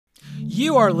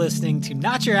You are listening to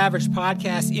Not Your Average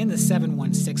Podcast in the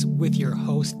 716 with your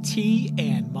host T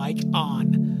and Mike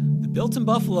on the Built in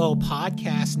Buffalo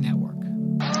Podcast Network.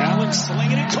 Allen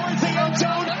slinging it towards the end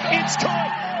zone. It's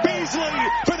caught. Beasley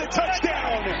for the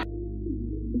touchdown.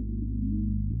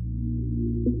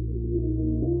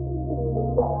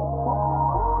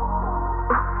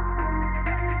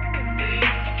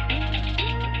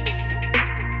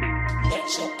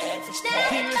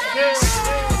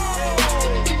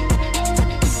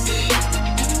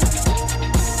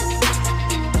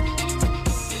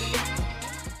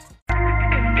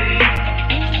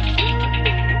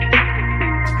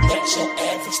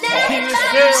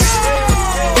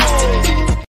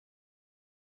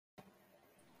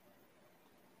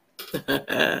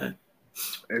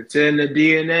 It's in the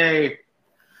DNA.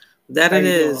 That it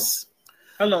is.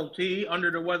 Hello, T.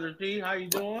 Under the weather, T. How you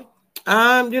doing?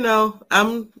 I'm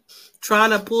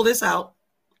trying to pull this out.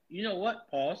 You know what?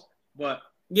 Pause. But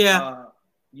yeah,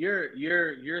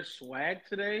 your swag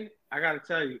today, I gotta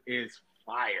tell you, is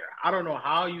fire. I don't know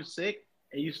how you sick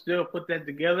and you still put that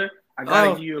together. I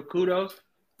gotta give you a kudos.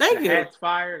 Thank you. The hat's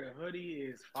fire. The hoodie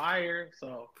is fire.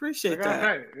 So appreciate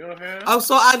that. You know what I'm saying? Oh,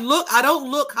 so I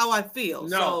don't look how I feel.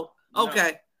 No. So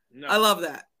okay. No. I love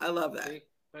that. See?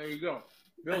 There you go.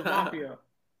 Bills Mafia.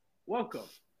 Welcome.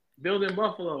 Building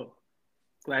Buffalo.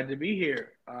 Glad to be here.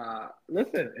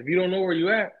 Listen, if you don't know where you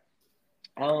at,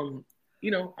 I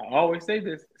always say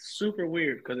this, it's super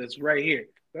weird because it's right here.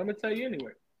 But I'm gonna tell you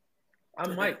anyway.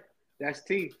 I'm Mike. That's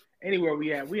T. Anywhere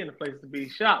we at, we in the place to be.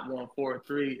 Shop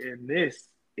 143, and this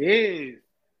is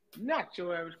Not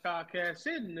Your Average Podcast.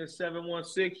 Sitting in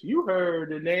 716. You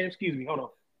heard the name. Excuse me. Hold on.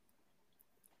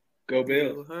 Go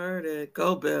Bills. You heard it.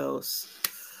 Go Bills.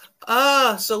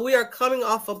 So we are coming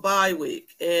off a bye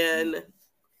week, and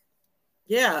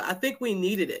yeah, I think we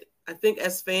needed it. I think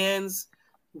as fans,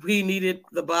 we needed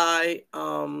the bye.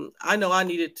 I know I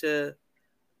needed to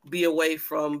be away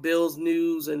from Bills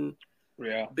news and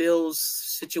Bills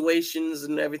situations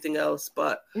and everything else.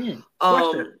 But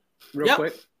question, real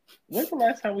quick. When's the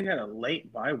last time we had a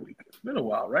late bye week? It's been a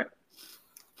while, right?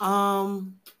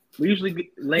 We usually get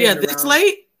late. Yeah, this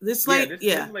late. This late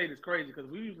is crazy because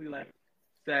we usually like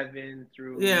 7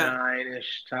 through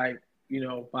 9-ish type,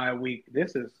 bye week.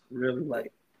 This is really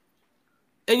late.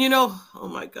 And oh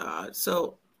my God.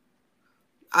 So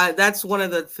that's one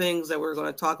of the things that we're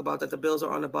going to talk about, that the Bills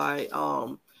are on the bye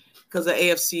because the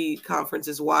AFC conference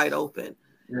is wide open.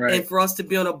 Right. And for us to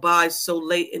be on a bye so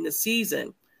late in the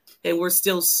season and we're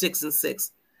still 6-6.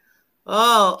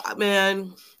 Oh,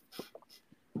 man.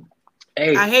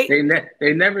 Hey, I hate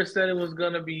they never said it was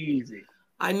going to be easy.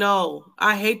 I know.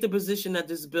 I hate the position that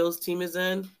this Bills team is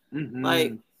in. Mm-hmm.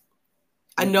 Like,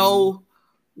 I know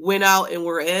win out and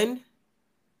we're in.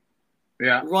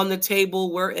 Yeah. Run the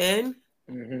table, we're in.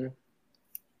 Mm-hmm.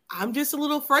 I'm just a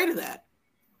little afraid of that.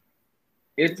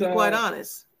 It's to be quite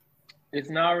honest. It's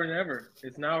now or never.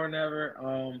 It's now or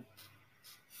never.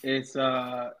 It's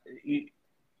I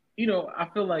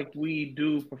feel like we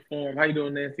do perform. How you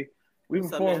doing, Nancy? We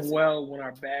perform well when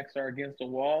our backs are against the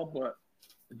wall, but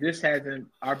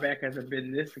our back hasn't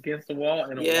been this against the wall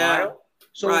in a while.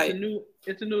 So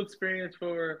it's a new experience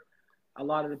for a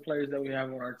lot of the players that we have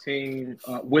on our team,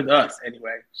 with us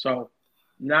anyway. So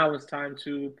now it's time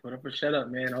to put up or shut up,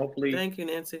 man. Hopefully, thank you,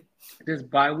 Nancy. This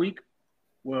bye week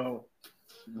will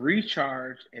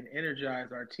recharge and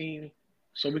energize our team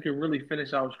so we can really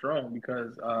finish out strong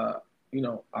because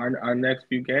our next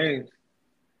few games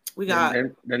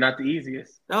they're not the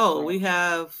easiest. No, we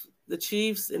have the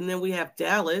Chiefs and then we have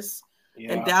Dallas,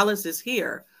 and Dallas is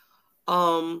here.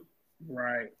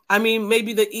 Right. I mean,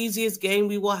 maybe the easiest game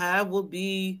we will have will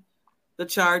be the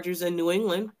Chargers in New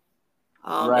England.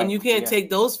 And you can't take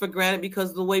those for granted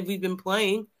because of the way we've been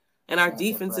playing and our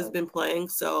defense has been playing.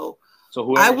 So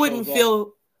I wouldn't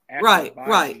feel right.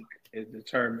 It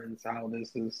determines how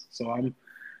this is. So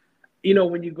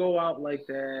when you go out like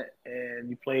that and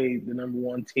you play the number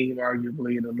one team,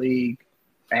 arguably in the league,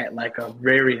 at like a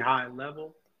very high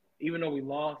level, even though we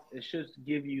lost, it should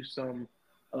give you some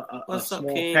a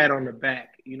small pat on the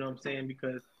back. You know what I'm saying?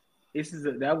 Because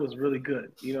that was really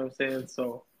good. You know what I'm saying?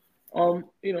 So,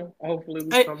 hopefully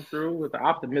we come through with the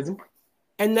optimism.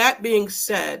 And that being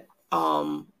said,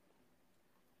 and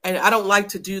I don't like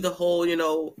to do the whole,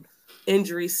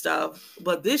 injury stuff,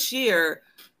 but this year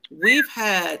we've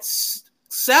had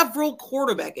several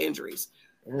quarterback injuries.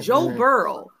 Mm-hmm. Joe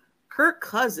Burrow, Kirk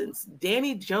Cousins,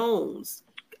 Danny Jones,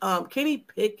 Kenny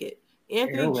Pickett,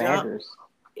 Aaron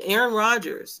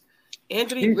Rodgers,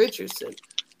 Anthony Richardson,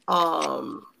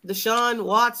 Deshaun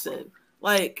Watson.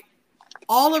 Like,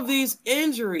 all of these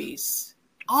injuries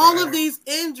All of these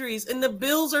injuries, and the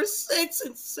Bills are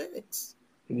 6-6.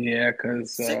 Yeah,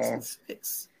 because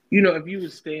 6-6. If you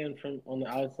would stand from on the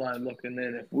outside looking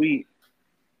in, if we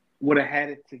would have had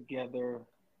it together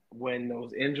when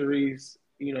those injuries,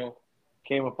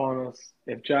 came upon us,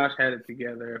 if Josh had it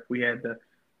together, if we had the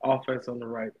offense on the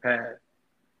right path,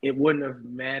 it wouldn't have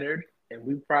mattered, and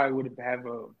we probably would have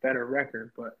a better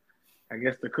record. But I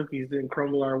guess the cookies didn't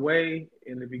crumble our way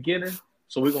in the beginning,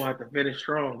 so we're gonna have to finish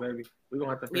strong, baby. We're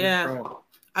gonna have to finish strong.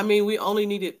 I mean, we only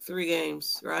needed 3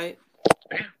 games, right,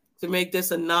 to make this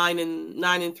a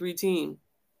 9-3 team.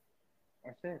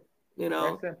 That's it.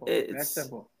 That's simple. That's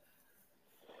simple.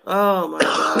 Oh my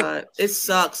God, it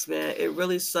sucks, man. It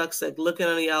really sucks. Like looking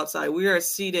on the outside, we are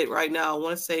seated right now. I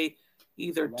want to say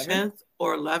either 10th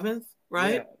or 11th,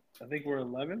 right? Yeah, I think we're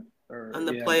 11th on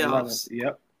the playoffs. 11th.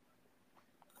 Yep.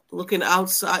 Looking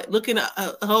outside,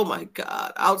 oh my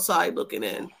God, outside looking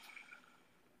in.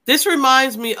 This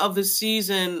reminds me of the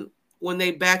season when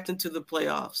they backed into the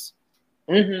playoffs.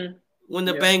 Mm-hmm. When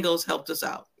the Bengals helped us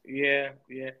out. Yeah.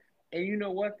 And you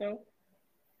know what, though?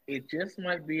 It just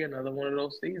might be another one of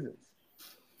those seasons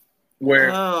where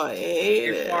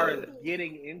as far as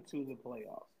getting into the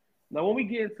playoffs. Now, when we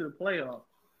get into the playoffs,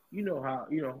 you know how,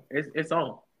 it's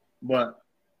on. But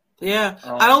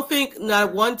I don't think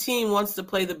not one team wants to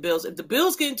play the Bills. If the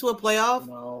Bills get into a playoff,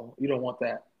 no, you don't want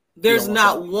that. There's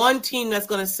not one team that's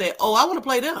going to say, "Oh, I want to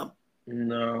play them."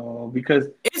 No, because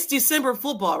it's December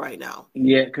football right now.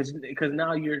 Yeah, because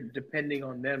now you're depending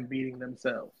on them beating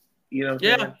themselves. You know what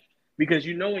I'm saying? Because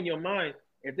in your mind,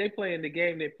 if they play in the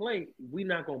game they play, we're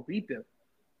not going to beat them.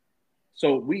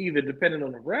 So we either depending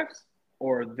on the refs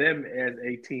or them as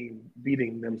a team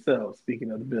beating themselves.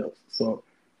 Speaking of the Bills, so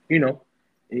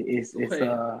it's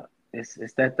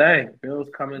that thing. Bills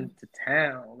coming to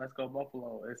town. Let's go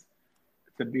Buffalo. It's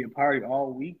to be a party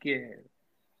all weekend.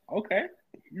 Okay,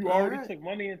 you already took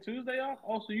Monday and Tuesday off.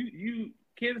 Also, you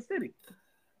Kansas City.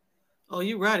 Oh,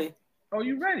 you ready?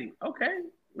 Okay,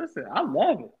 listen, I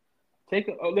love it.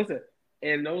 Listen,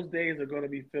 and those days are going to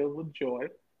be filled with joy.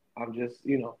 I'm just,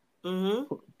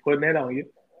 putting that on you.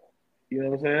 You know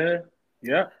what I'm saying?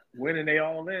 Yep. Winning, they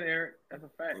all in, Eric. That's a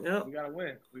fact. Yep. We got to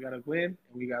win. We got to win, and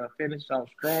we got to finish out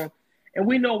strong. And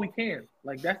we know we can.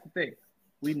 Like, that's the thing.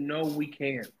 We know we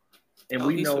can. And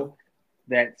we know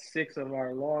that 6 of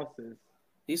our losses.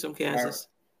 He's from Kansas.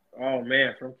 Oh,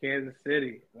 man, from Kansas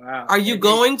City. Wow. Are you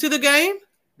going to the game?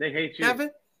 They hate you.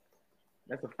 Kevin?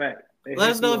 That's a fact.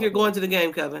 Let us know if you're going to the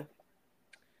game, Kevin.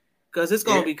 Because it's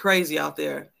going to be crazy out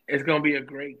there. It's going to be a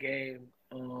great game.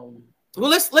 Well,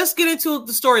 let's get into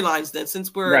the storylines then,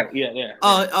 since we're right. Yeah.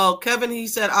 Kevin, he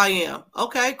said I am.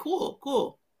 Okay,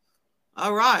 cool.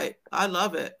 All right, I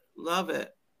love it.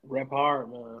 Rep hard,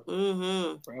 man.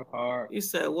 Mm-hmm. Rep hard. You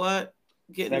said what?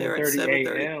 Getting there at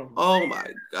 7:30. Oh my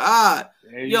God.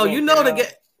 Yo, the game.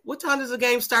 What time does the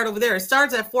game start over there? It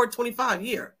starts at 4:25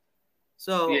 here.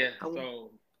 So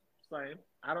so same.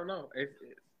 I don't know.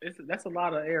 That's a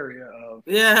lot of area of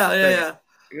yeah.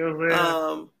 You know what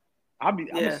I'm saying? I'm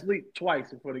gonna sleep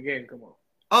twice before the game come on.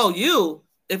 Oh,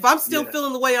 if I'm still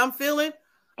feeling the way I'm feeling,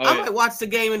 I might watch the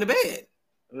game in the bed.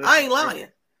 Listen, I ain't lying.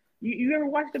 You ever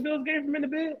watched the Bills game from in the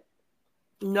bed?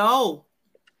 No.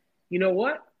 You know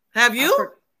what? Have you?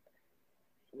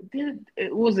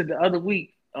 It was the other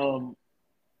week.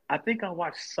 I think I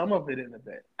watched some of it in the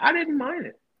bed. I didn't mind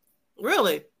it.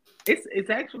 Really? It's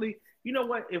actually, you know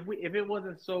what? If it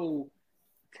wasn't so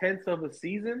tense of a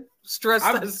season, stressed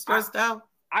out,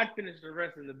 I'd finish the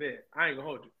rest in the bed. I ain't gonna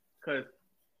hold you because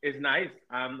it's nice.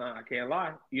 I can't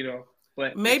lie,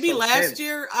 But maybe last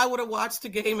year I would have watched the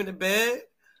game in the bed.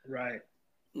 Right.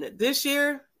 This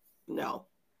year, no.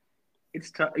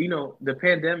 It's tough. The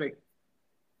pandemic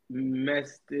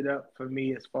messed it up for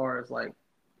me as far as like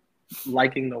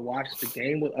liking to watch the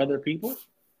game with other people.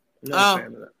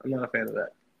 I'm not a fan of that.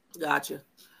 Gotcha.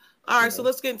 All right, so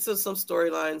let's get into some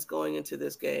storylines going into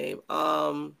this game.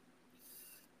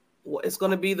 It's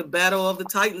going to be the Battle of the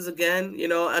Titans again.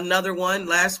 Another one.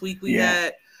 Last week we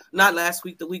had, not last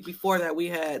week, the week before that we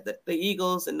had the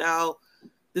Eagles, and now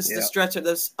this is the stretch of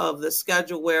the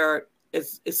schedule where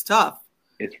it's tough.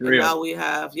 It's real. And now we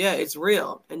have, it's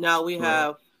real. And now we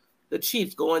have the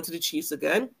Chiefs going to the Chiefs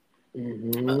again.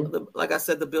 Mm-hmm. Like I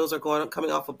said, the Bills are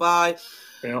coming off a bye.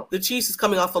 Yep. The Chiefs is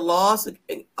coming off a loss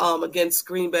against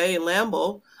Green Bay and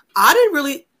Lambeau. I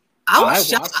was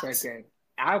shocked.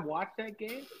 I watched that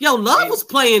game. Yo, Love was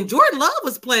playing. Jordan Love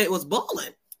was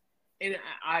balling. And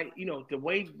the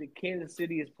way the Kansas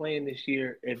City is playing this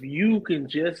year, if you can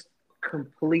just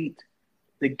complete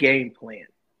the game plan,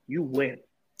 you win.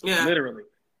 Yeah. Literally.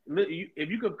 If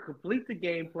you could complete the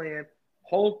game plan,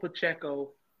 hold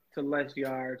Pacheco, to less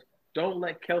yards. Don't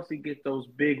let Kelsey get those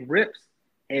big rips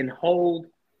and hold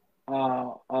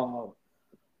Rice.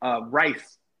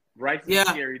 Rice is a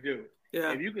scary dude.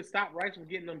 Yeah. If you can stop Rice from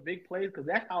getting them big plays,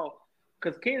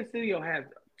 because Kansas City will have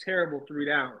terrible 3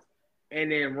 downs,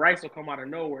 and then Rice will come out of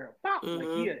nowhere. Pop!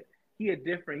 Mm-hmm. Like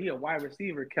he a wide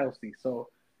receiver, Kelsey. So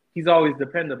he's always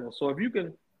dependable. So if you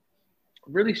can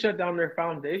really shut down their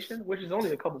foundation, which is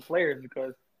only a couple players,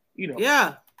 because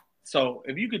Yeah. So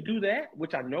if you could do that,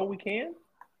 which I know we can,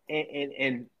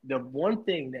 and the one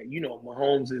thing that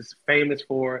Mahomes is famous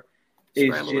for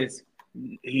is just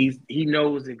he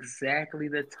knows exactly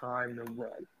the time to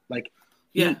run. Like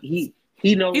he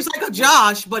knows. He's like a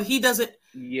Josh, but he doesn't.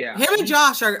 Yeah, him and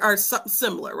Josh are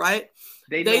similar, right?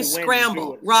 They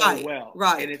scramble, right? So well.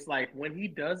 Right. And it's like when he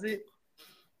does it,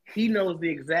 he knows the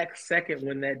exact second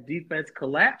when that defense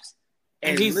collapsed,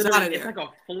 and he's out of there. It's like a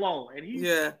flow, and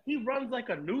he runs like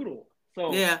a noodle.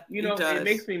 So it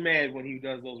makes me mad when he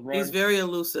does those runs. He's very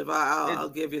elusive. I'll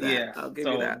give you that. Yeah. I'll give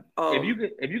you that.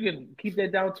 If you can keep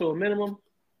that down to a minimum,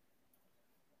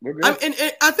 we're good. And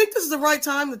I think this is the right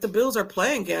time that the Bills are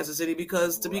playing Kansas City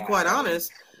because, to be quite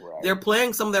honest, they're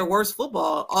playing some of their worst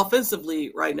football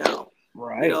offensively right now.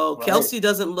 Right. Kelsey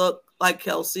doesn't look like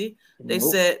Kelsey. They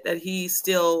said that he's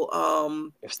still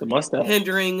it's the mustache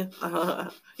hindering.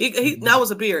 He that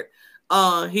was a beard.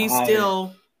 He's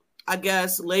still, I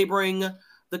guess, laboring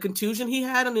the contusion he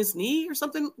had on his knee or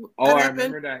something. I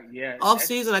remember that. Yeah. Off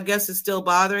season, I guess, is still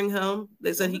bothering him.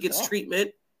 They said he gets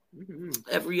treatment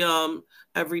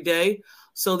every day.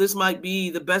 So this might be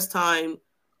the best time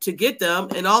to get them.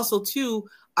 And also, too,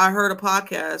 I heard a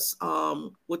podcast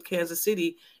with Kansas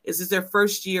City. This is their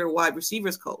first year wide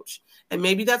receivers coach. And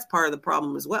maybe that's part of the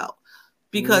problem as well.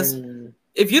 Because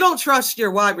if you don't trust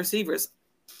your wide receivers,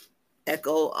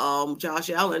 echo Josh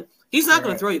Allen, he's not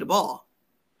going to throw you the ball.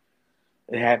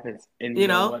 It happens. And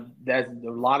that's a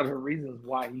lot of the reasons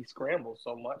why he scrambles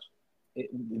so much.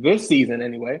 This season,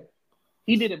 anyway.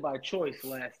 He did it by choice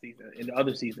last season and the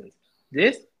other seasons.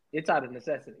 It's out of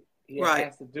necessity. He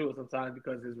has to do it sometimes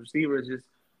because his receivers just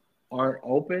aren't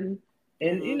open.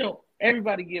 And,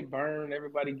 everybody get burned.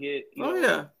 Everybody get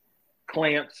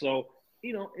clamped. So,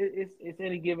 it's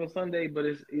any given Sunday, but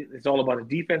it's all about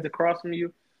the defense across from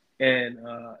you and,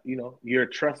 your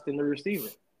trust in the receiver.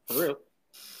 For real.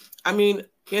 I mean,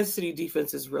 Kansas City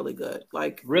defense is really good.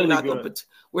 Like, really we're not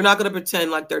going to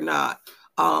pretend like they're not.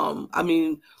 I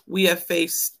mean, we have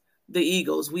faced the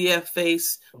Eagles. We have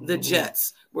faced the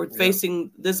Jets. We're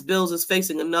facing this Bills is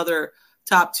facing another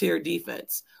top tier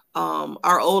defense.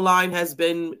 Our O-line has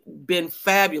been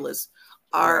fabulous.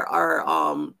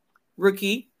 Our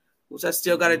rookie, which I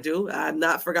still got to do, I've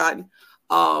not forgotten.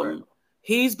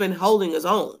 He's been holding his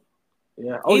own.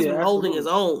 Yeah, he's been holding his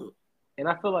own. And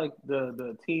I feel like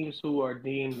the teams who are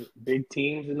deemed big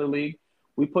teams in the league,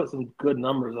 we put some good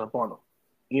numbers up on them.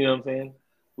 You know what I'm saying?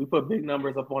 We put big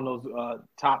numbers up on those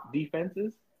top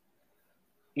defenses,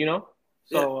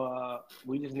 So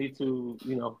we just need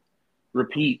to,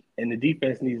 repeat. And the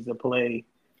defense needs to play.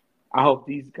 I hope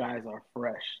these guys are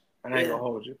fresh. And I ain't going to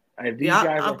hold you. If these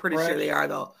guys I'm pretty sure they are,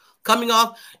 though. Coming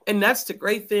off, and that's the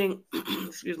great thing,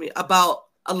 about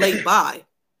a late bye.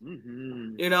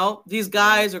 These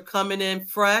guys are coming in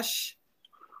fresh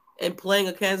and playing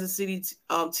a Kansas City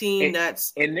team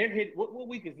and they're hit. What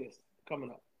week is this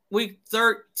coming up? Week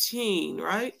 13,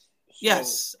 right? So,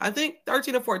 yes, I think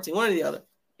 13 or 14, one or the other.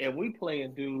 And we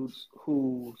playing dudes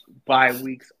whose bye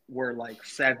weeks were like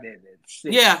 7 and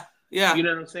 6. Yeah. You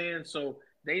know what I'm saying? So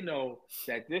they know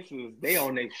that they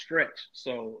on their stretch.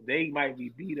 So they might be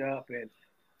beat up and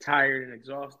tired and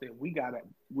exhausted. We got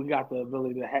the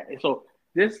ability to have. So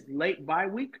this late bye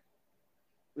week,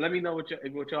 let me know what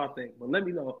y'all think. But let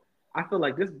me know. I feel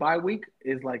like this bye week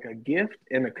is like a gift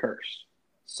and a curse.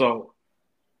 So.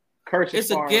 It's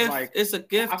a gift. It's a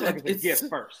gift. I feel like it's a gift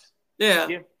first. Yeah.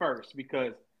 Gift first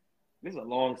because this is a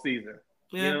long season.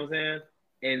 Yeah. You know what I'm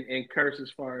saying? And curse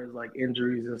as far as like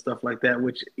injuries and stuff like that,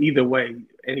 which either way,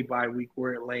 any bye week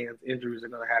where it lands, injuries are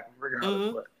going to happen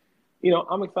regardless. But,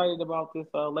 I'm excited about this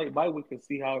late bye week and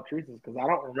see how it treats us because I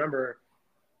don't remember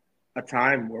a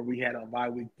time where we had a bye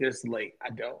week this late. I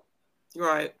don't.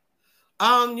 Right.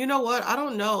 You know what? I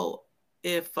don't know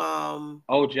if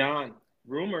Oh, John.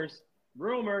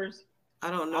 Rumors.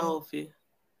 I don't know if he.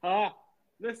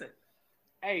 Listen.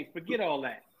 Hey, forget all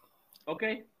that.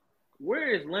 Okay? Where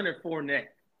is Leonard Fournette?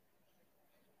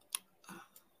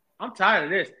 I'm tired of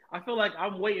this. I feel like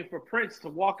I'm waiting for Prince to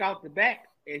walk out the back,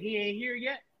 and he ain't here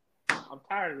yet. I'm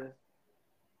tired of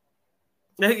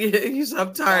this.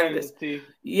 I'm tired of this.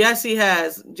 Yes, he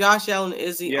has. Josh Allen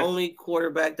is the only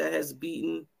quarterback that has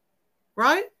beaten,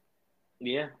 right?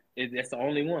 Yeah. That's the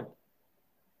only one.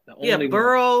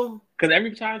 Burrow. Because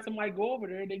every time somebody go over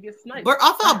there, they get sniped.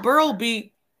 I thought Burrow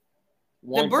beat.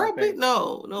 Once, did Burrow beat?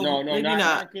 No, maybe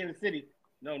not Kansas City.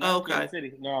 No, not Kansas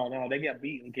City. No, they got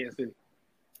beat in Kansas City.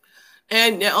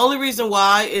 And the only reason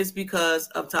why is because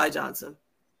of Ty Johnson.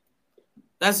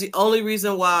 That's the only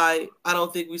reason why I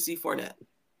don't think we see Fournette.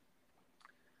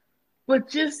 But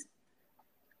just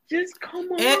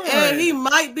come on. And he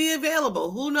might be available.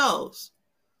 Who knows?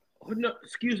 No,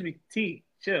 excuse me, T.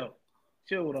 Chill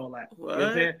with all that. What? You know what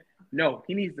I'm saying? No,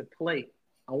 he needs to play.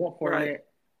 I want Fournette. Right.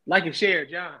 Like and share,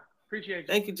 John. Appreciate you.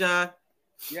 Thank you, John.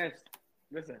 Yes.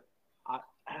 Listen,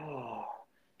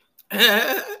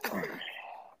 because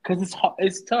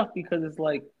it's tough because it's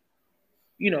like,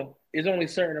 there's only a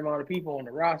certain amount of people on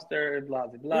the roster, blah,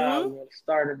 blah, blah. Mm-hmm. We want to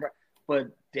start it. But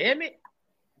damn it,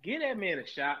 give that man a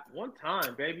shot one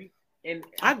time, baby. And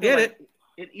I get like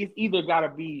it's either got to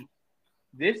be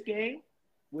this game,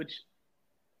 which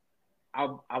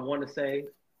I want to say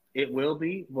it will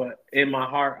be, but in my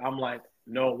heart, I'm like,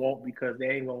 no, it won't because they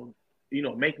ain't going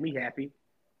to, make me happy.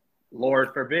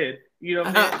 Lord forbid. You know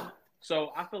what I'm saying?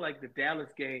 So I feel like the Dallas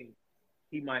game,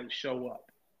 he might show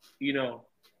up. I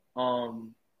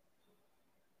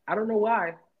don't know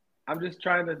why. I'm just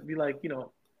trying to be like, come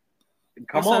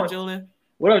What's on. up, Julian?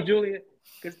 What up, Julian?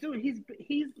 Because, dude, he's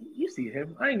you see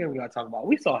him. I ain't even got to talk about it.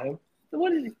 We saw him. So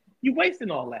what is it? You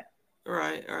wasting all that.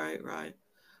 Right.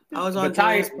 I was on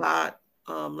Ty's pod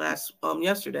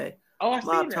yesterday. Oh, I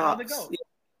seen that. How'd it go?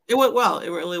 It went well. It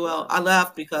went really well. I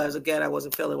laughed because, again, I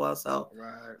wasn't feeling well, so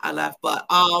I laughed. But,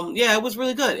 it was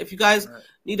really good. If you guys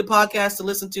need a podcast to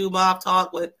listen to, Mob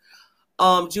Talk with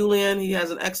Julian, he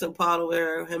has an excellent pod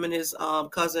where him and his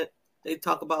cousin, they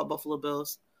talk about Buffalo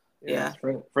Bills. Yeah.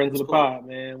 Friends of the pod,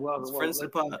 man. Well, friends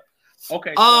of the pod.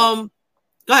 Okay. Go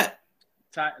ahead.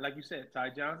 Ty, like you said,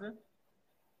 Ty Johnson,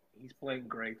 he's playing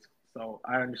great. So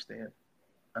I understand.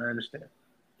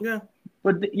 Yeah.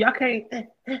 But y'all can't,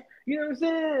 you know what I'm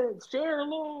saying? Share a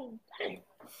little.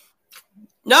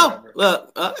 No,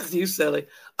 look, you silly.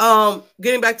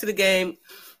 Getting back to the game.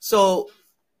 So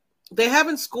they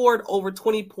haven't scored over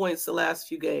 20 points the last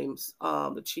few games,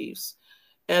 the Chiefs.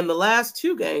 And the last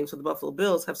two games for the Buffalo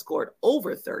Bills have scored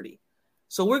over 30.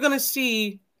 So we're going to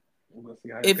see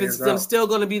if it's still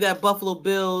going to be that Buffalo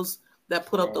Bills that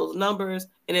put up those numbers,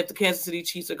 and if the Kansas City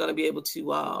Chiefs are going to be able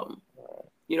to,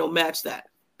 match that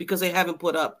because they haven't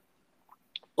put up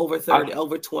over 30,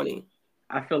 over 20.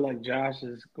 I feel like Josh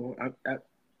is going.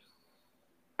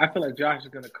 I feel like Josh is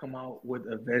going to come out with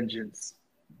a vengeance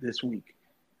this week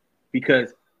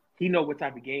because he know what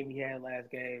type of game he had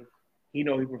last game. He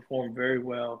know he performed very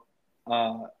well.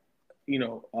 Going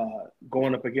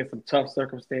up against some tough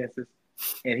circumstances.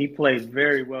 And he played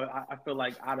very well. I feel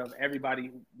like out of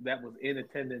everybody that was in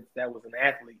attendance that was an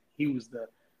athlete, he was the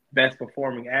best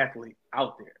performing athlete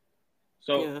out there.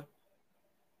 So,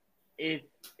 and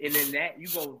then that you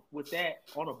go with that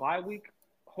on a bye week,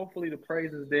 hopefully the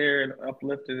praise is there and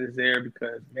uplifting is there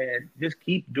because, man, just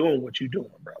keep doing what you're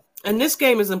doing, bro. And this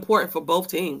game is important for both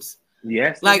teams.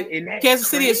 Yes. Like Kansas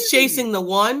City is chasing the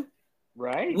one.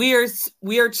 Right. We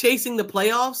are chasing the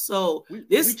playoffs. So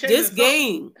this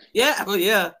game,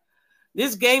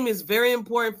 this game is very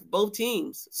important for both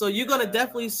teams. So you're going to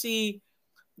definitely see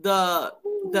the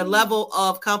level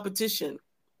of competition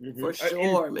for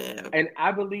sure, man. And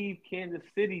I believe Kansas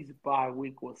City's bye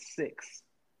week was 6.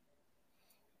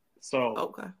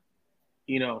 So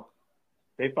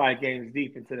they 5 games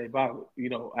deep into their bye.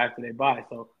 After they bye.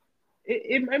 So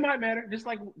it might matter. Just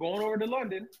like going over to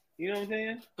London. You know what I'm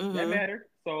saying? Mm-hmm. That mattered.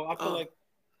 So I feel like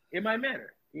it might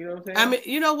matter. You know what I'm saying? I mean,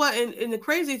 you know what? And the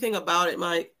crazy thing about it,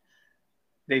 Mike.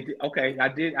 They did. Okay, I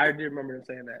did remember them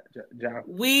saying that,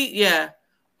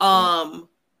 John.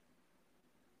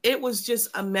 It was just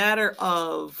a matter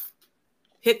of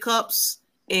hiccups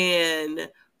and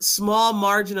small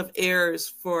margin of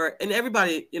errors and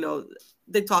everybody,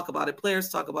 they talk about it. Players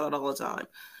talk about it all the time.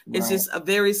 Right. It's just a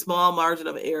very small margin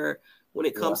of error when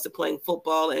it comes to playing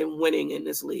football and winning in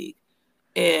this league.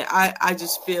 And I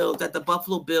just feel that the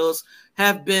Buffalo Bills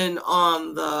have been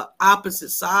on the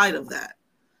opposite side of that.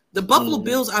 The Buffalo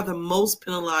Bills are the most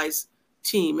penalized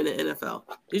team in the NFL.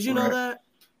 Did you know that?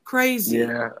 Crazy.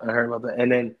 Yeah, I heard about that. And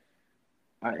then,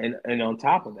 and on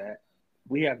top of that,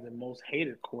 we have the most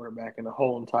hated quarterback in the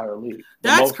whole entire league.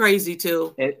 That's crazy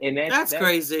too. And that's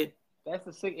crazy. That's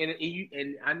the thing.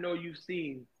 And I know you've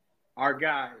seen our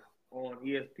guys on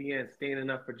ESPN standing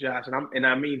up for Josh, and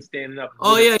I mean standing up.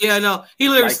 Oh yeah, no, he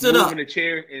literally stood up, moving the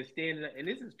chair and standing up. And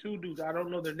this is 2 dudes. I don't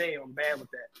know their name. I'm bad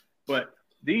with that, but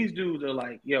these dudes are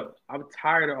like, yo, I'm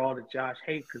tired of all the Josh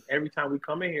hate because every time we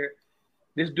come in here,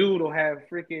 this dude will have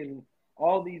freaking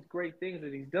all these great things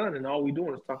that he's done, and all we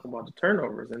doing is talking about the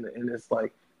turnovers, and it's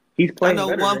like he's playing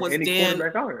better than any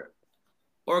quarterback out here.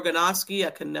 Organovsky, I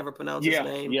can never pronounce his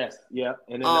name. Yes, yeah.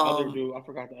 And then the other dude, I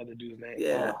forgot the other dude's name.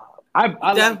 Yeah. I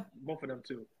like both of them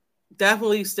too.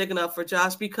 Definitely sticking up for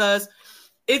Josh because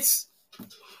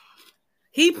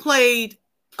he played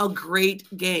a great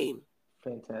game.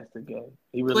 Fantastic game.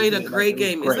 He really played a great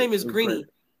game. His name is Greeny.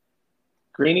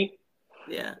 Greeny?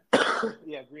 Yeah.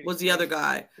 Yeah, Greeny. Was the other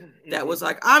guy that was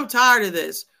like, I'm tired of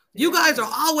this. You guys are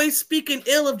always speaking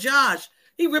ill of Josh.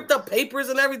 He ripped up papers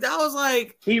and everything. I was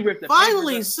like,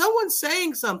 finally, someone's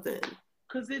saying something.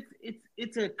 Because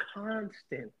it's a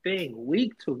constant thing,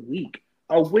 week to week.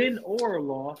 A win or a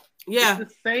loss, it's the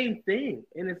same thing.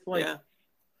 And it's like,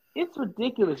 it's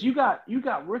ridiculous. You got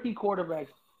rookie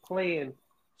quarterbacks playing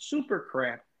super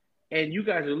crap, and you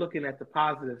guys are looking at the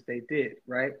positives they did,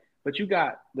 right? But you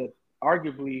got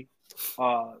arguably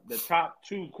the top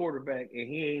 2 quarterback, and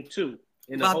he ain't 2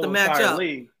 in the whole entire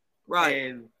league. Right.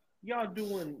 And y'all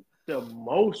doing the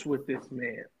most with this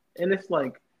man. And it's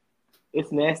like,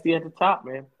 it's nasty at the top,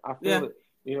 man. I feel it.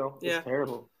 You know, it's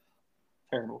terrible.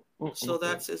 Terrible. So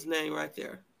that's his name right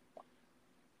there.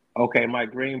 Okay,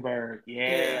 Mike Greenberg.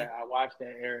 Yeah, I watched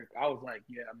that, Eric. I was like,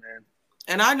 yeah, man.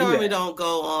 And I normally don't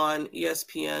go on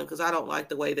ESPN because I don't like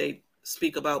the way they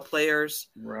speak about players.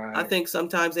 Right. I think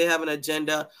sometimes they have an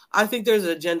agenda. I think there's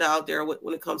an agenda out there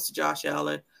when it comes to Josh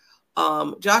Allen.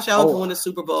 Josh Allen can win the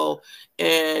Super Bowl,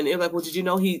 and you're like, well, did you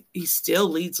know he still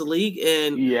leads the league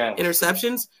in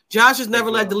interceptions? Josh has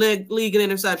never led the league in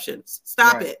interceptions.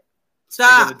 Stop it.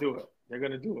 Stop. They're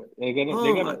gonna do it. They're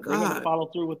gonna follow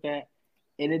through with that,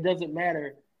 and it doesn't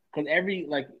matter because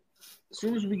as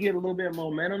soon as we get a little bit of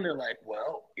momentum, they're like,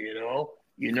 well, you know.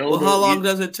 Well, how long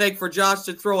does it take for Josh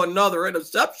to throw another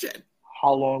interception?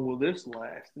 How long will this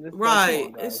last?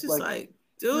 Right. It's just like,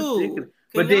 dude,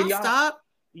 can y'all stop?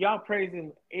 Y'all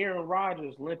praising Aaron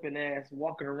Rodgers limping ass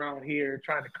walking around here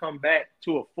trying to come back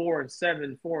to a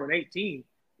 4-7, 4-18,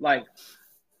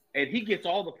 and he gets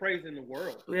all the praise in the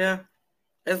world. Yeah,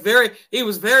 he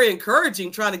was very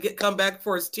encouraging trying to come back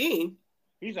for his team.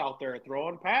 He's out there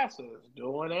throwing passes,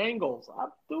 doing angles.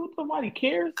 Dude, nobody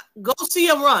cares. Go see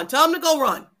him run. Tell him to go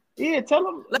run. Yeah, tell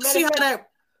him. Let's see how that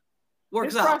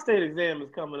works out. His prostate exam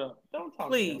is coming up. Don't talk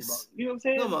Please. To him about, you know what I'm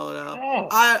saying? Come on now.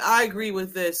 I agree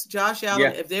with this. Josh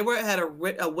Allen, if they had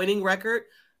a winning record,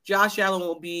 Josh Allen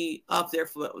will be up there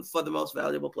for the most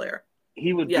valuable player.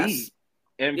 He would be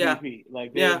MVP.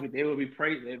 Yeah. They would be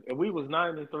praised. If we was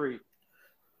 9-3.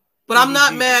 But I'm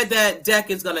not mad that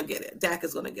Dak is going to get it. Dak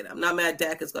is going to get it. I'm not mad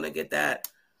Dak is going to get that.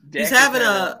 He's having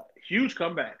a huge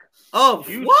comeback. Oh,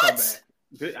 huge what?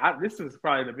 Comeback. This is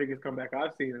probably the biggest comeback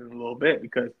I've seen in a little bit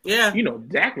because,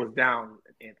 Dak was down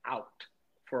and out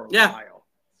for a while.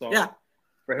 So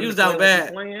for him he was down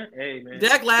bad. Hey, man,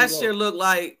 Dak last year looked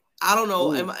like, I don't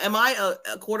know, am I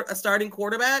a starting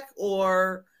quarterback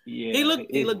or he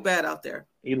looked bad out there.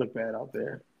 He looked bad out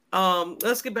there.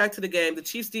 Let's get back to the game. The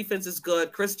Chiefs defense is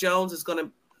good. Chris Jones is going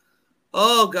to –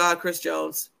 oh, God, Chris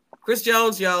Jones. Chris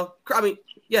Jones, yo.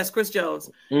 Chris Jones.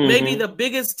 Mm-hmm. Maybe the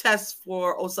biggest test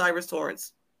for O'Cyrus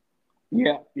Torrence.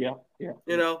 Yeah. You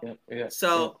know? Yeah.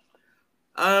 So,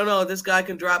 I don't know. This guy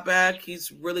can drop back.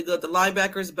 He's really good. The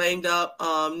linebacker's banged up.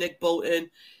 Nick Bolton.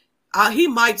 He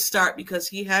might start because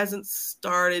he hasn't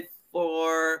started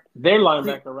for – their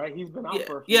linebacker, right? He's been out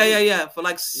for a few weeks. For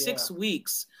like 6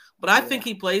 weeks. But I think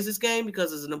he plays this game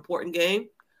because it's an important game.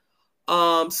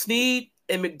 Snead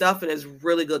and McDuffin is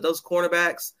really good. Those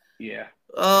cornerbacks. Yeah.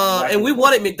 And we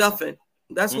wanted McDuffin.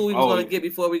 That's what we was going to get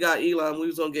before we got Elon. We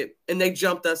was going to get, and they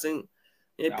jumped us and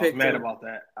picked I was mad about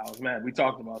that. I was mad. We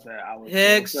talked about that.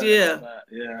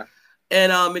 Yeah.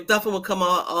 And McDuffin will come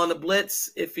on the blitz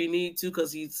if he need to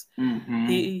because he's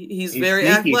very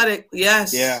sneaky. Athletic.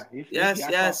 Yes. Yeah.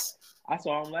 Yes. I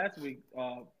saw him last week.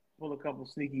 Pull a couple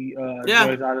sneaky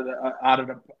joys out of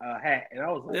the hat, and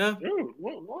I was like, dude,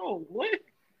 what?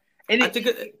 And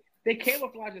they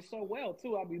camouflage it so well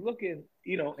too. I'll be looking,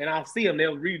 and I'll see them.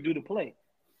 They'll redo the play,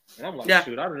 and I'm like,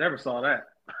 shoot, I never saw that.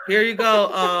 Here you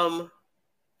go.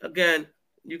 Again,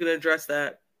 you can address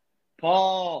that,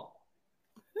 Paul.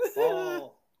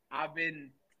 I've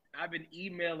been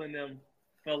emailing them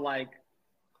for like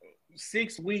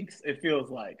 6 weeks. It feels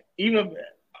like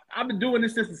I've been doing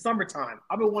this since the summertime.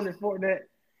 I've been wanting Fournette,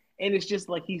 and it's just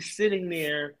like he's sitting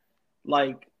there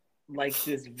like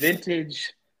this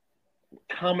vintage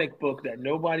comic book that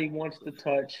nobody wants to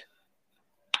touch,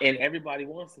 and everybody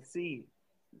wants to see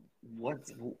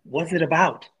what's it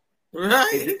about. Right?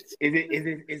 Is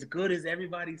it as good as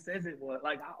everybody says it was?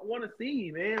 Like, I want to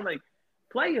see, man. Like,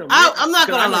 play him. I'm not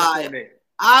gonna lie.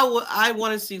 I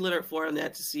want to see Leonard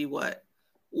Fournette to see what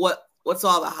what's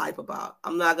all the hype about?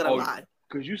 I'm not gonna lie.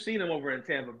 Because you seen him over in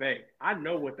Tampa Bay. I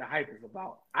know what the hype is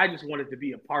about. I just wanted to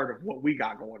be a part of what we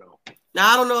got going on.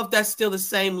 Now I don't know if that's still the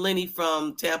same Lenny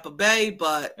from Tampa Bay,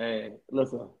 but hey,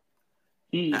 listen,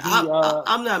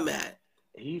 I'm not mad.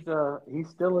 He's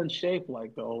still in shape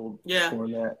like the old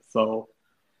Fournette. So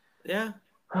yeah,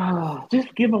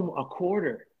 just give him a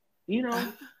quarter.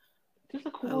 Just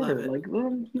a quarter. Like let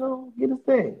him, get his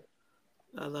thing.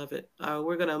 I love it.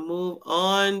 We're gonna move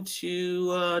on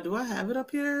to. Do I have it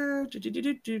up here?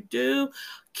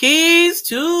 Keys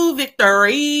to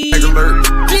victory. Alert.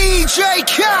 DJ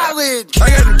Khaled.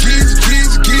 I got them keys.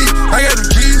 I got them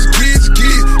keys.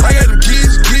 I got them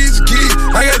keys.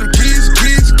 I got them keys.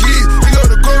 We go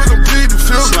to court, we gon' plead the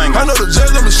field. I know the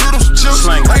judge, I'ma shoot him some chips.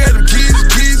 I got them keys.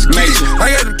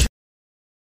 I got them keys.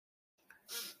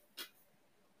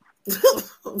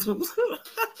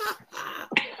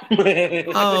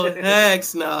 Oh heck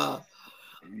no!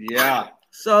 Yeah.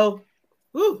 So,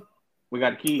 we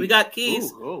got keys. We got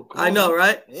keys. Cool. I know,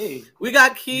 right? Hey, we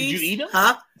got keys. Did you eat them?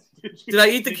 Huh? Did I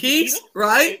eat the keys?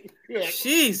 Right? Yeah.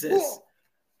 Jesus.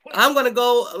 I'm gonna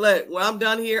go. When I'm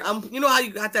done here, you know how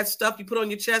you got that stuff you put on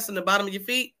your chest and the bottom of your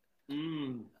feet.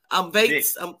 I'm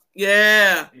baked.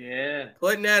 Yeah.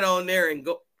 Putting that on there and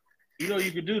go. You know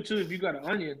you could do too if you got an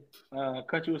onion.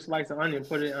 Cut you a slice of onion,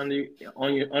 put it on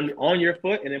your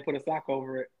foot, and then put a sock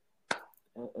over it,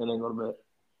 and then go to bed.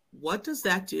 What does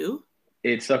that do?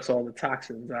 It sucks all the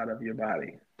toxins out of your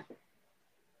body.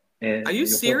 And are you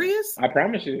serious? I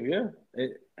promise you.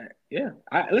 Yeah.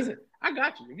 Listen. I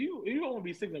got you. If you don't want to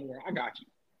be sick no more, I got you.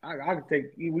 I can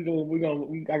take. I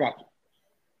got you.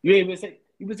 You ain't been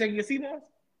taking your CNAs?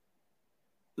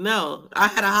 No, I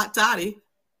had a hot toddy.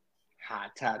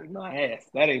 Hot toddy, my ass.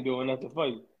 That ain't doing nothing for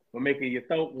you. But making your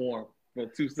throat warm for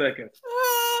 2 seconds.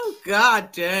 Oh,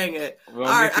 God dang it. All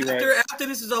right, after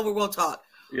this is over, we'll talk.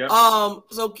 Yeah.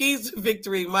 So keys to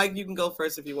victory. Mike, you can go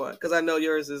first if you want, because I know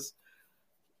yours is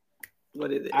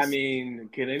what it is. I mean,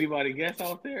 can anybody guess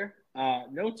out there?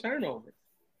 No turnovers.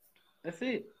 That's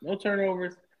it. No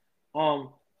turnovers.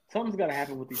 Something's got to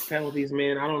happen with these penalties,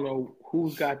 man. I don't know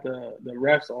who's got the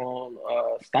refs on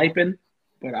stipend,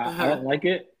 but I don't like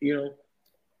it,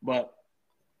 But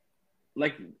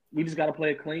like we just got to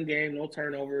play a clean game, no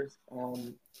turnovers.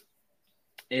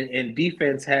 And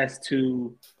defense has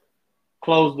to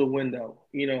close the window.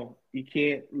 You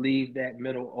can't leave that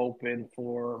middle open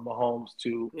for Mahomes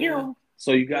to,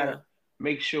 So you got to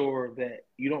make sure that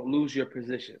you don't lose your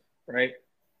position, right?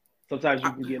 Sometimes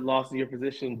you can get lost in your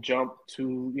position, jump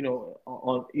to,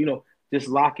 just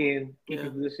lock in, keep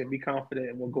your position, be confident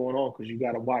in what's going on because you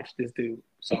got to watch this dude.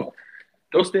 So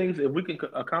those things, if we can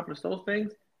accomplish those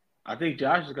things, I think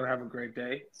Josh is going to have a great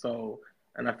day. So,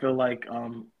 and I feel like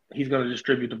he's going to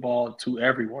distribute the ball to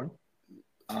everyone.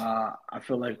 I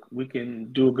feel like we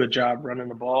can do a good job running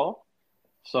the ball.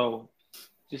 So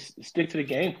just stick to the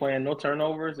game plan, no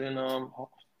turnovers, and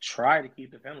try to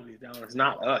keep the penalties down. It's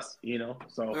not us,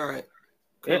 So all right.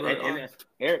 And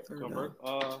Eric, convert.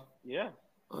 On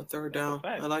third down.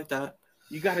 I like that.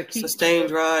 You got to keep sustained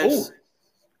drives.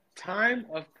 Time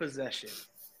of possession.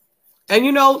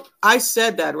 And I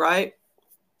said that, right?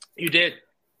 You did.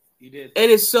 And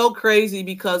it's so crazy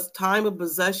because time of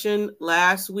possession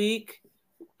the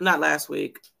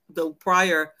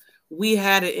prior, we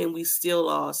had it and we still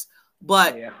lost.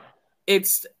 But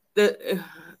it's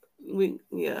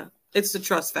it's the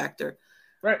trust factor.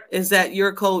 Right. Is that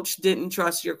your coach didn't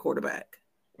trust your quarterback.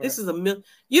 Right. This is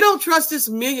you don't trust this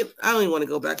million. I don't even want to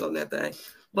go back on that thing.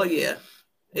 But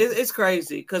it's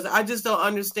crazy because I just don't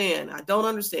understand. I don't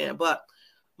understand. But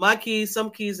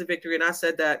some keys to victory, and I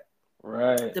said that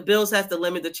the Bills have to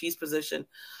limit the Chiefs' possessions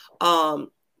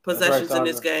in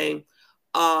this game.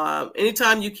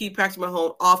 Anytime you keep Patrick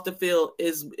Mahomes off the field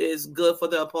is good for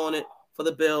the opponent, for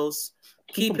the Bills.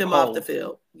 Keep him off the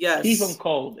field. Yes. Keep him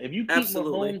cold. If you keep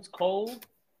Mahomes cold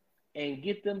and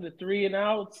get them to 3 and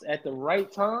outs at the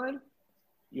right time,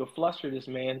 you'll fluster this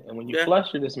man. And when you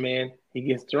fluster this man, he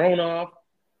gets thrown off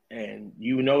and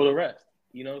the rest.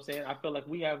 You know what I'm saying? I feel like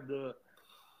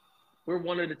we're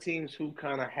one of the teams who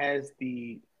kind of has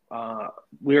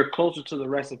we're closer to the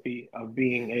recipe of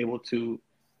being able to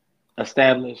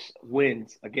establish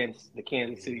wins against the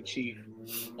Kansas City Chiefs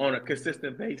on a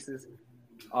consistent basis.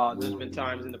 There's been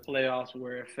times in the playoffs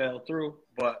where it fell through,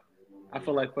 but I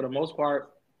feel like for the most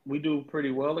part, we do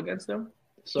pretty well against them.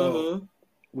 So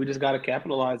we just got to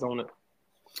capitalize on it.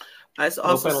 I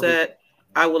also said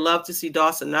I would love to see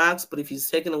Dawson Knox, but if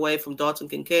he's taken away from Dalton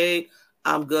Kincaid,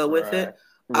 I'm good with it.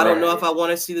 I don't know if I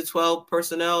want to see the 12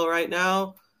 personnel right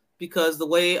now because the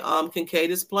way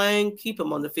Kincaid is playing, keep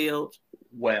him on the field.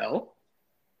 Well,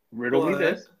 riddle me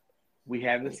this. We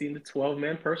haven't seen the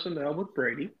 12-man personnel with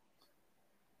Brady.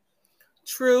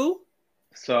 True.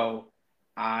 So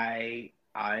I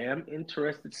am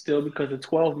interested still because the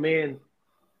 12-man,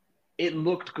 it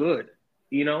looked good.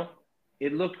 You know,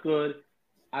 it looked good.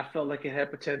 I felt like it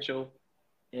had potential,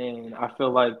 and I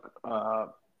feel like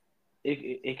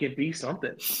it could be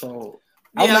something. So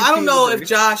yeah, I don't know if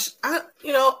Josh. I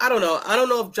don't know. I don't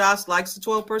know if Josh likes the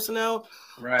 12 personnel.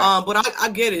 Right. But I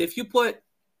get it. If you put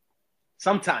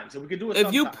sometimes, if we could do it.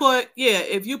 If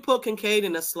you put Kincaid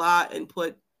in a slot and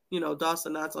put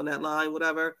Dawson Knox on that line,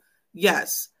 whatever.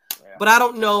 Yes, yeah. But I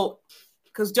don't know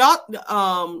because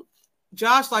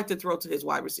Josh liked to throw to his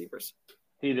wide receivers.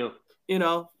 He do.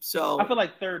 So I feel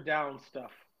like third down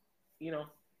stuff.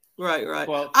 Right.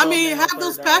 12 I mean, have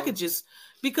those packages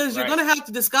because you're right. going to have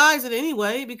to disguise it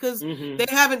anyway because they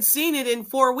haven't seen it in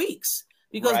 4 weeks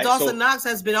because right. Dawson Knox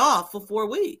has been off for 4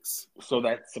 weeks. So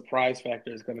that surprise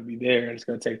factor is going to be there, and it's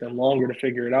going to take them longer to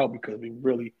figure it out because we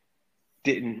really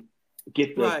didn't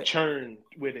get the churn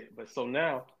with it. But so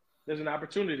now there's an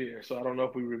opportunity there. So I don't know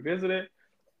if we revisit it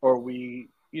or we,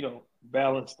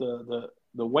 balance the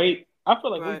weight. I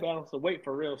feel like we balance the weight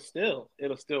for real still.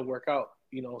 It'll still work out,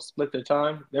 split their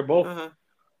time. They're both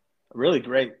really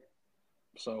great.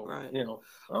 So,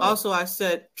 Also, I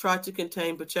said try to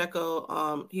contain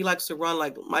Pacheco. He likes to run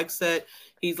like Mike said.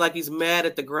 He's mad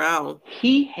at the ground.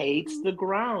 He hates the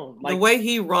ground. The way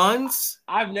he runs.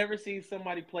 I've never seen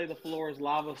somebody play the floor as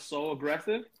lava so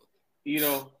aggressive. He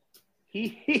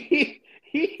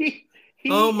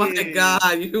oh my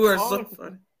God, you are so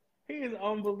funny. He is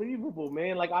unbelievable,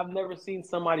 man. I've never seen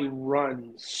somebody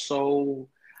run so.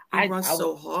 He runs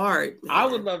so hard. Man. I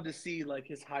would love to see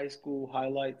his high school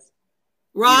highlights,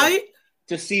 right?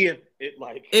 To see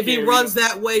if he runs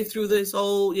that way through this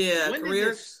whole career. Did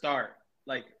it start?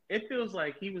 It feels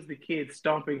like he was the kid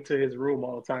stomping to his room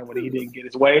all the time when he didn't get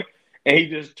his way, and he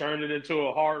just turned it into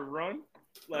a hard run.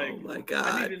 Oh my God!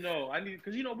 I need to know.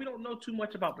 Because we don't know too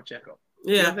much about Pacheco.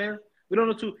 Yeah, we don't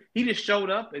know too. He just showed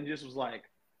up and just was like,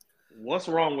 what's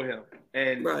wrong with him?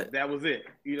 And that was it,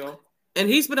 And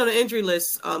he's been on the injury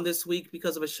list this week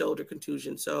because of a shoulder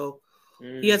contusion. So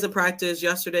he hasn't practiced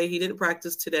yesterday. He didn't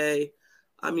practice today.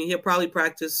 I mean, he'll probably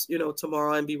practice,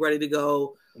 tomorrow and be ready to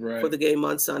go for the game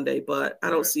on Sunday. But I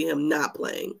don't see him not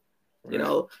playing.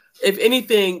 Right. If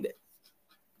anything,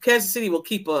 Kansas City will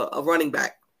keep a running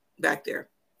back there.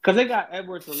 Because they got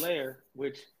Edwards-Helaire,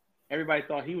 which – everybody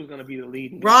thought he was going to be the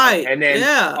lead. Right. And then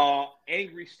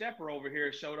Angry Stepper over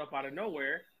here showed up out of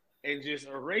nowhere and just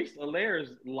erased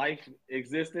Hilaire's life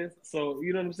existence. So,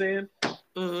 you know what I'm saying?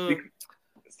 Mm-hmm.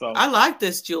 So I like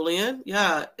this, Julian.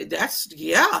 Yeah.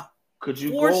 Could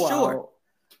you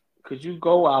Could you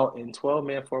go out in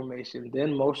 12-man formation,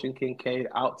 then motion Kincaid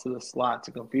out to the slot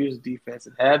to confuse defense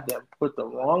and have them put the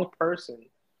wrong person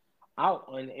out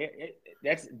on it?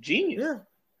 That's genius. Yeah.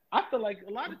 I feel like a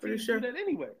lot of teams do that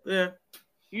anyway. Yeah.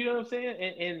 You know what I'm saying?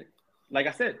 And like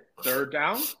I said, third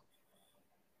downs,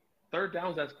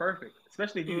 that's perfect.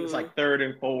 Especially if it's 3rd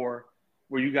and 4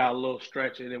 where you got a little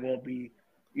stretch and it won't be,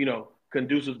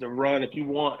 conducive to run. If you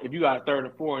got a 3rd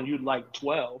and 4 and you'd like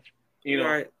 12,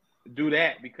 do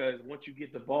that because once you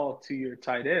get the ball to your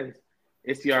tight ends,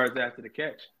 it's yards after the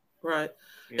catch. Right.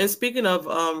 Yeah. And speaking of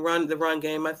the run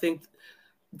game, I think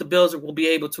the Bills will be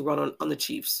able to run on the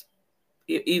Chiefs.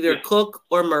 Either Cook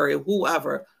or Murray,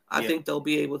 whoever, I think they'll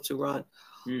be able to run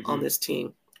on this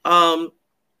team. We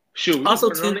also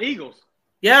on the Eagles.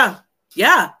 Yeah.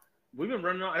 We've been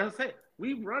running on. As I say,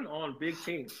 we run on big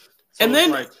teams. So and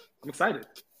then I'm excited.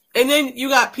 And then you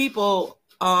got people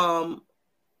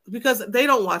because they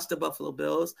don't watch the Buffalo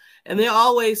Bills, and they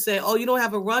always say, "Oh, you don't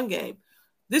have a run game."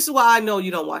 This is why I know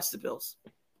you don't watch the Bills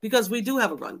because we do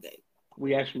have a run game.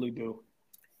 We actually do.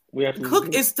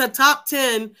 Cook is the top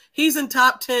 10. He's in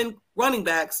top 10 running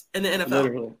backs in the NFL.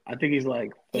 Literally. I think he's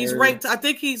third. He's ranked. I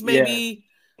think he's maybe.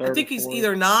 I think he's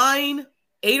either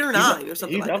 8 or 9 or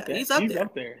something like that. He's up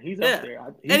there. He's up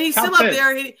there. And he's still up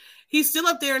there. He's still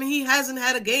up there, and he hasn't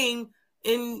had a game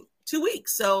in 2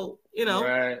 weeks. So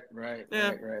Right.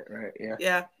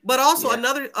 Yeah. But also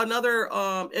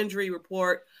another injury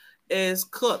report is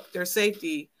Cook, their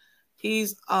safety.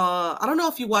 He's I don't know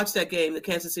if you watched that game, the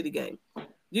Kansas City game.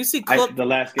 You see Cook? The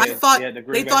last game.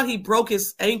 They thought he broke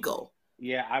his ankle.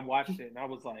 Yeah, I watched it and I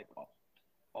was like,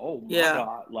 "Oh my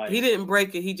God!" He didn't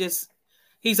break it.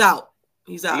 He's out.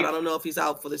 He's out. I don't know if he's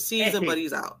out for the season, but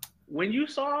he's out. When you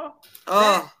saw,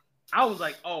 that, I was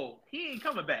like, "Oh, he ain't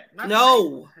coming back."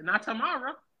 Not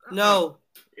tomorrow. No,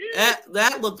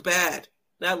 that looked bad.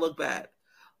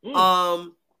 We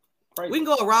can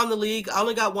go around the league. I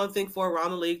only got one thing for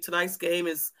around the league. Tonight's game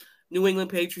is New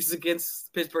England Patriots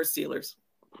against Pittsburgh Steelers.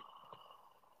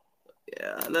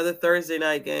 Yeah, another Thursday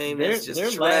night game. That's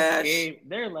just trash.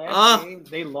 Their last game,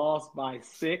 they lost by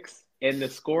 6, and the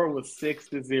score was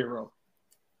 6-0.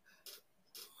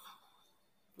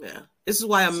 Yeah, this is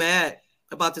why I'm mad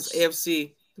about this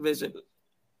AFC division.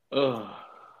 And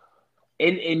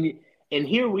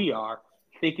here we are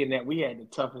thinking that we had the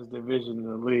toughest division in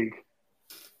the league.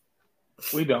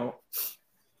 We don't.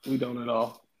 We don't at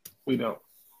all. We don't.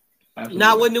 Absolutely.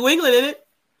 Not with New England in it.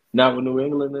 Not with New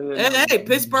England in it. Hey,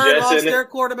 Pittsburgh lost their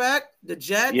quarterback. The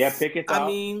Jets. Yeah, Pickett's out. I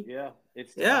mean,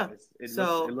 it's tough.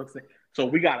 It looks like so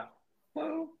we gotta.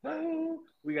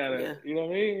 We gotta. You know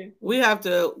what I mean? We have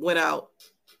to win out.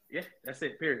 Yeah, that's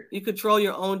it. Period. You control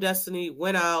your own destiny.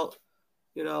 Win out.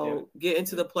 Get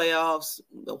into the playoffs.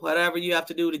 Whatever you have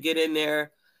to do to get in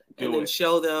there, then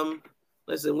show them.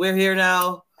 Listen, we're here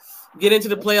now. Get into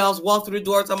the playoffs. Walk through the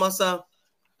door. Tell myself.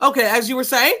 Okay, as you were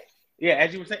saying. Yeah,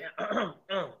 as you were saying.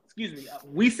 Excuse me.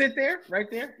 We sit there,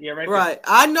 right there. Yeah, right. Right.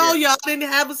 There. I know y'all didn't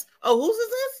have us. Oh, whose is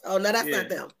this? Oh, no, that's not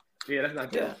them. Yeah, that's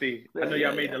not them. See, I know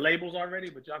y'all made the labels already,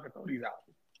 but y'all can throw these out.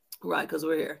 Right, because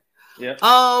we're here. Yeah.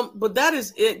 But that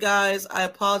is it, guys. I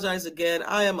apologize again.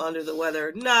 I am under the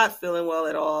weather, not feeling well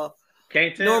at all.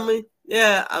 Can't tell. Normally,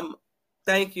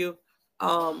 thank you.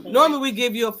 Normally we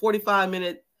give you a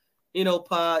 45-minute,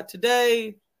 pod.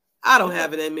 Today, I don't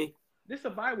have it in me. This is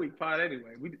a bye week pod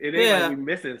anyway. It ain't like we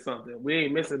missing something. We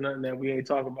ain't missing nothing that we ain't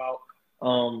talking about.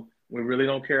 We really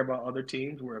don't care about other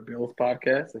teams. We're a Bills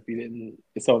podcast. If you didn't,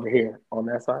 it's over here on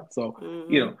that side. So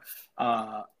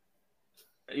I'm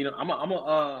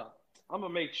gonna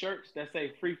make shirts that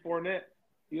say "Free Fournette."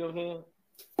 You know what I'm saying?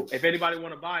 If anybody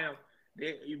want to buy them,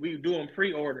 we do them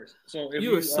pre-orders. So if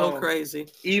you are so crazy.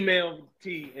 Email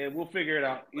T and we'll figure it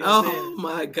out. You know oh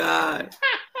my God,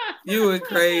 you are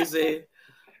crazy.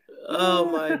 Oh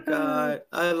my God,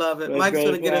 I love it. Mike's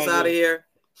gonna get us out of here.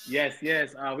 Yes.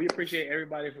 We appreciate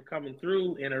everybody for coming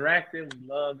through, interacting. We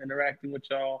love interacting with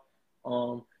y'all.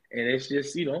 And it's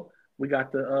just we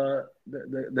got the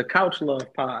couch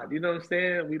love pod. You know what I'm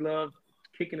saying? We love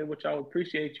kicking it with y'all.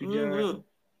 Appreciate you, John.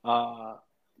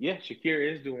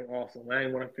 Shakira is doing awesome. I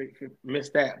didn't want to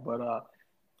miss that, but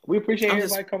we appreciate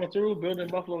everybody coming through. Building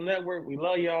Buffalo Network. We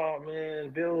love y'all, man.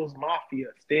 Bills Mafia,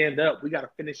 stand up. We got to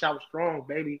finish out strong,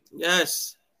 baby.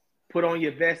 Yes. Put on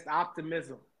your best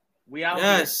optimism. We out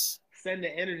here. Send the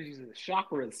energies, the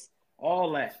chakras,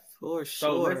 all that. For sure.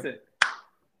 So listen,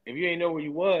 if you ain't know where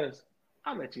you was,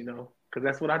 I'll let you know, because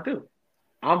that's what I do.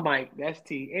 I'm Mike. That's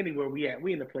T. Anywhere we at,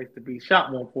 we in the place to be.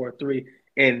 Shop 143.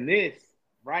 And this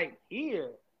right here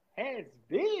has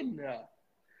been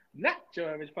Not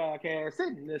Your Average Podcast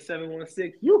in the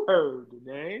 716. You heard the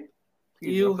name.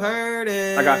 You heard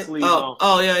it. I got sleeves on.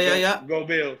 Oh, yeah. Go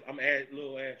Bills. I'm a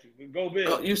little ashy. Go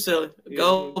Bills. Oh, you silly.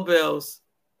 Go Bills.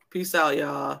 Peace out,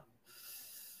 y'all.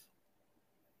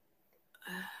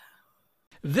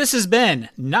 This has been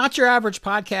Not Your Average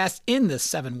Podcast in the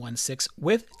 716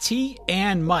 with T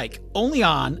and Mike, only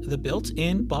on the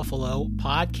Built-in Buffalo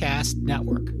Podcast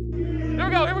Network. Here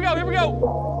we go.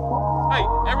 Hey,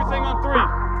 everything on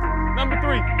 3. Number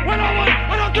 3. 1 on 1.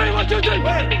 1 on 3. 1, 2, 3.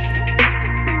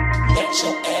 Not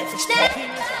Your Average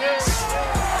Podcast.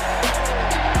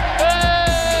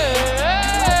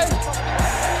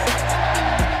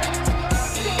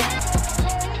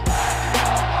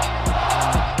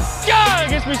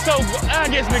 That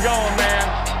gets me going, man.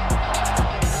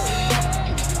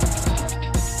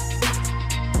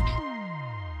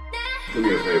 Do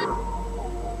me a favor.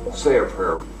 Say a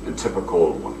prayer, the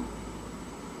typical one.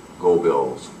 Go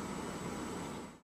Bills.